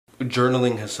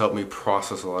journaling has helped me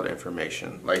process a lot of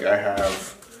information. Like, I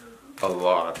have a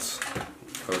lot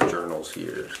of journals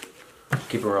here.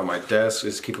 Keep them around my desk,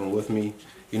 just keep them with me.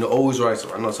 You know, always write,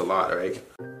 so I know it's a lot, right?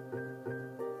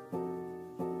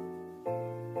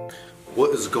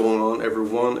 What is going on,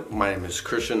 everyone? My name is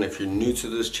Christian. If you're new to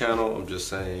this channel, I'm just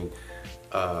saying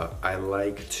I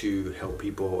like to help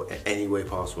people in any way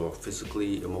possible,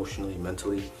 physically, emotionally,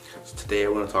 mentally. So today I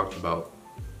want to talk to you about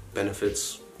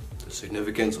benefits, the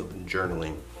significance of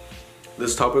journaling.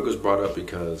 This topic was brought up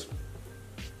because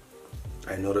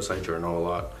I notice I journal a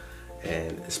lot,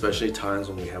 and especially times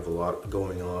when we have a lot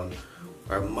going on,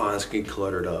 our minds get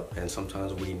cluttered up, and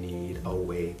sometimes we need a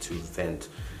way to vent.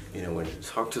 You know, when you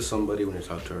talk to somebody, when you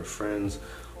talk to our friends.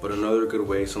 But another good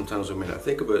way, sometimes we may not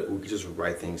think of it, we can just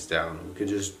write things down. We can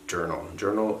just journal.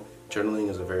 Journaling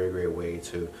is a very great way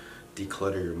to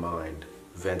declutter your mind,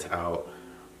 vent out,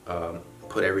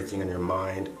 put everything in your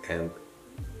mind and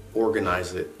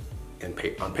organize it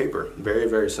on paper. Very,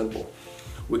 very simple.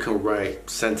 We can write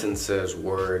sentences,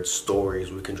 words,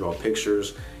 stories. We can draw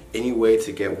pictures. Any way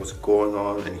to get what's going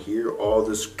on and hear all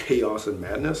this chaos and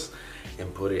madness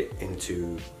and put it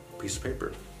into a piece of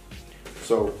paper.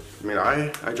 So, I mean,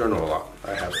 I journal a lot.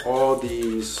 I have all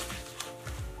these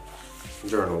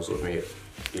journals with me.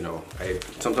 You know,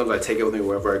 sometimes I take it with me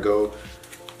wherever I go.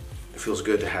 It feels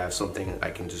good to have something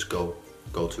I can just go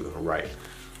to and write.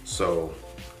 So,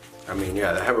 I mean,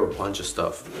 yeah, I have a bunch of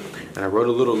stuff. And I wrote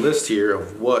a little list here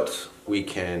of what we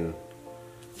can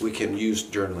use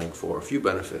journaling for, a few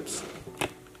benefits.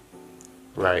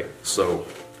 Right, so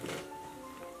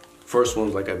first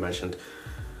one, like I mentioned,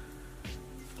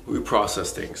 we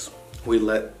process things.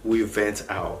 We vent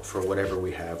out for whatever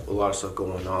we have. A lot of stuff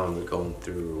going on. We're going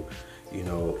through, you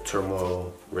know,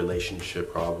 turmoil,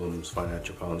 relationship problems,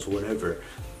 financial problems, whatever.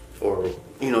 Or,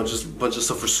 you know, just a bunch of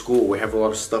stuff for school. We have a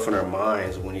lot of stuff in our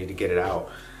minds and we need to get it out.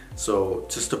 So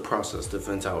just to process, to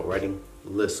vent out, writing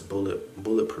lists, bullet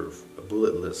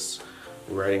lists,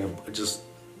 writing, just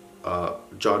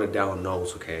jotted down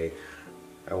notes. Okay,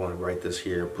 I want to write this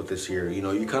here, put this here. You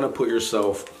know, you kind of put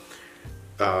yourself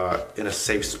in a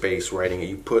safe space writing it.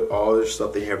 You put all the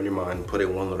stuff that you have in your mind, put it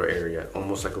in one little area,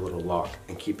 almost like a little lock,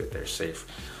 and keep it there safe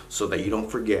so that you don't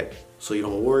forget, so you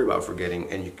don't worry about forgetting,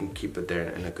 and you can keep it there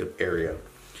in a good area.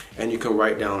 And you can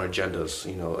write down agendas.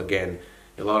 You know, again,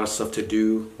 a lot of stuff to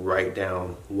do, write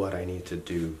down what I need to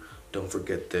do. Don't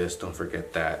forget this, don't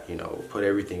forget that, you know, put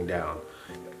everything down.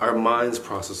 Our minds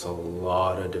process a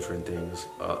lot of different things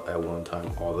at one time,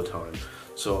 all the time.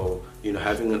 So, you know,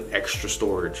 having an extra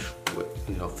storage,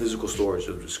 you know, physical storage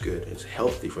is just good. It's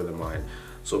healthy for the mind,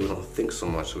 so we don't think so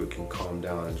much, so we can calm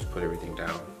down and just put everything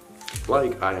down.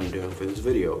 Like I am doing for this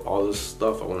video. All this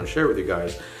stuff I want to share with you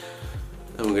guys,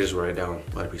 and we can just write it down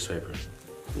on a piece of paper.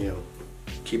 You know,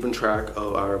 keeping track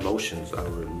of our emotions, our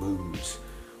moods,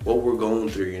 what we're going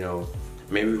through. You know,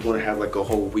 maybe we want to have like a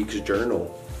whole week's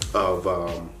journal of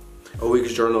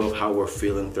how we're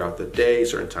feeling throughout the day,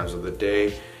 certain times of the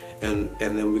day. And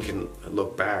then we can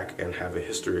look back and have a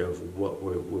history of what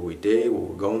we did, what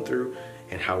we're going through,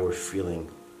 and how we're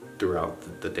feeling throughout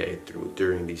the day,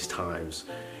 during these times.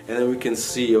 And then we can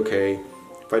see, okay,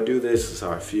 if I do this, this is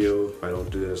how I feel. If I don't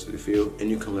do this, I feel. And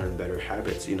you can learn better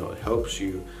habits. You know, it helps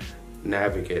you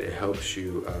navigate. It helps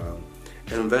you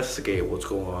investigate what's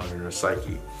going on in our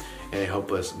psyche, and it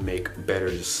helps us make better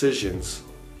decisions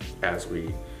as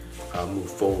we move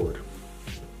forward.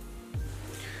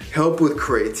 Help with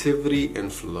creativity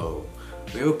and flow.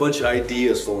 We have a bunch of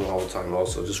ideas flowing all the time.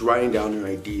 Also, just writing down your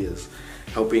ideas,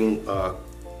 help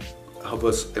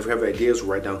us. If we have ideas,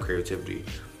 write down creativity.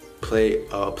 Play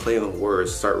on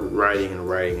words. Start writing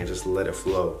and just let it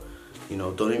flow. You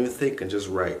know, don't even think and just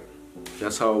write.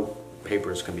 That's how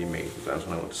papers can be made. That's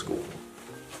when I went to school.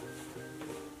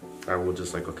 I would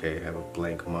just like, okay, I have a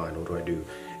blank mind. What do I do?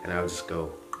 And I would just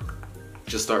go,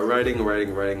 just start writing,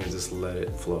 and just let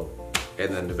it flow.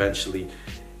 And then eventually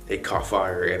it caught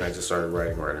fire and I just started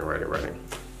writing.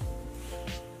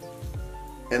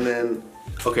 And then,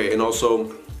 okay, and also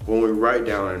when we write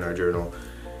down in our journal,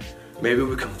 maybe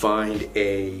we can find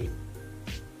a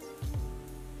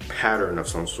pattern of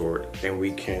some sort, and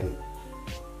we can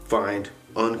find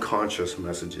unconscious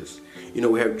messages. You know,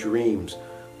 we have dreams.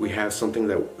 We have some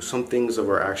things of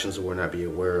our actions that we're not be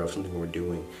aware of, something we're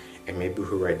doing. And maybe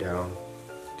if we write down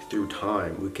through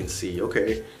time, we can see,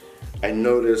 okay, I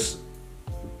noticed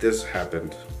this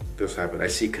happened. I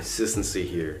see consistency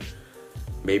here.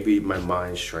 Maybe my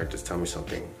mind's trying to tell me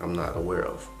something I'm not aware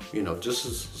of. You know,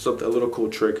 just a little cool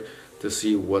trick to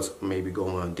see what's maybe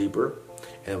going on deeper,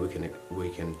 and we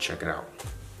can check it out.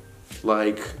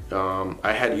 Like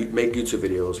I had make YouTube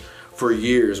videos for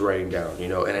years writing down, you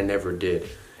know, and I never did.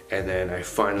 And then I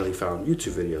finally found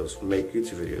YouTube videos, make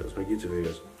YouTube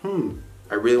videos.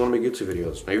 I really want to make YouTube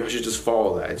videos. Maybe I should just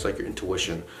follow that. It's like your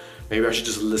intuition. Maybe I should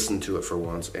just listen to it for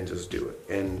once and just do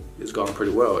it. And it's gone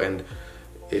pretty well. And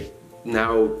it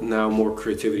now more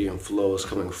creativity and flow is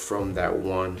coming from that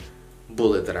one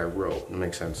bullet that I wrote. It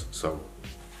makes sense. So,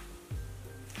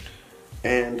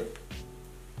 and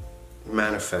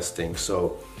manifesting.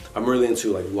 So I'm really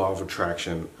into like law of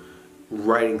attraction,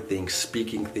 writing things,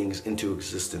 speaking things into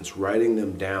existence, writing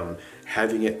them down,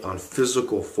 having it on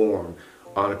physical form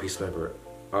on a piece of paper.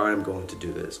 I'm going to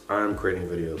do this. I'm creating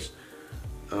videos.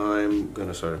 I'm going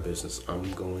to start a business. I'm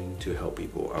going to help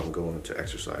people. I'm going to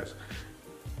exercise.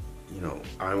 You know,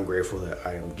 I'm grateful that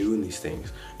I am doing these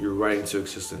things. You're writing to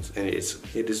existence, and it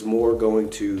is more going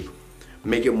to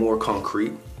make it more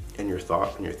concrete in your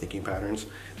thought and your thinking patterns,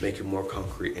 make it more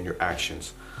concrete in your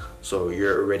actions. So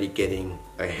you're already getting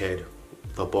ahead,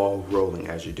 the ball rolling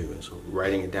as you're doing. So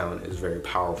writing it down is very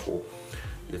powerful.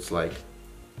 It's like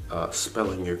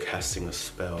spelling, you're casting a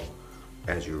spell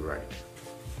as you write.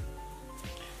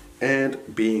 And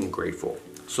being grateful.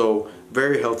 So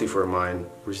very healthy for a mind,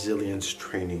 resilience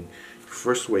training. You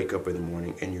first wake up in the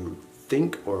morning and you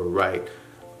think or write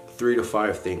 3 to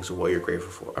 5 things of what you're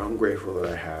grateful for. I'm grateful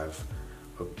that I have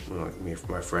me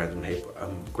for my friends.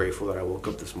 I'm grateful that I woke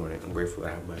up this morning. I'm grateful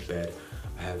that I have my bed.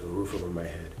 I have a roof over my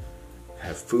head. I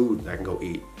have food I can go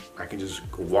eat. I can just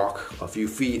go walk a few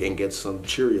feet and get some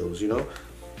Cheerios, you know?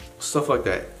 Stuff like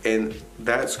that. And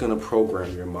that's gonna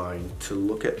program your mind to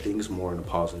look at things more in a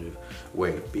positive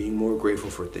way, being more grateful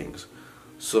for things.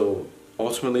 So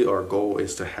ultimately our goal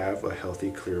is to have a healthy,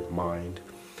 clear mind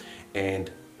and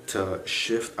to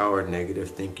shift our negative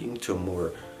thinking to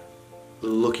more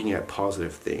looking at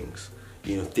positive things.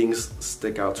 You know, things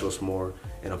stick out to us more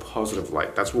in a positive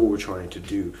light. That's what we're trying to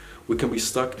do. We can be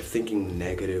stuck thinking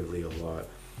negatively a lot.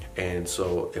 And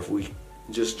so if we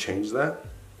just change that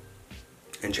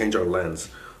and change our lens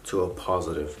to a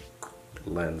positive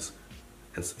lens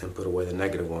and put away the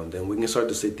negative one, then we can start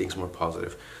to see things more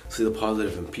positive. See the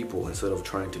positive in people instead of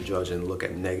trying to judge and look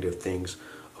at negative things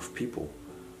of people,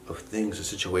 of things, or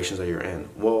situations that you're in.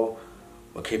 Well,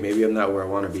 okay, maybe I'm not where I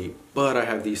want to be, but I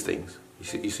have these things.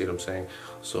 You see what I'm saying?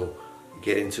 So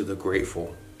get into the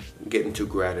grateful, get into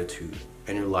gratitude,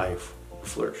 and your life will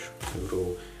flourish.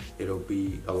 It'll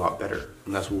be a lot better.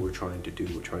 And that's what we're trying to do.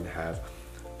 We're trying to have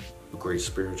a great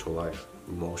spiritual life,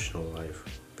 emotional life,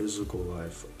 physical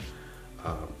life,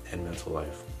 and mental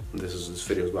life. This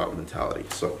video is about mentality.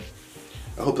 So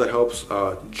I hope that helps.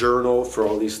 Journal for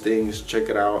all these things. Check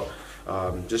it out.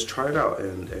 Just try it out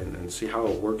and see how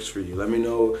it works for you. Let me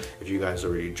know if you guys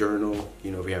already journal,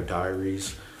 you know, if you have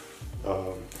diaries,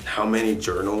 how many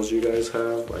journals you guys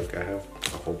have. Like I have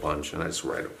a whole bunch and I just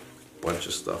write a bunch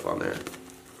of stuff on there.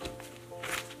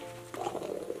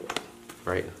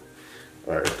 Right?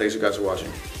 All right, thanks you guys for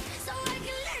watching.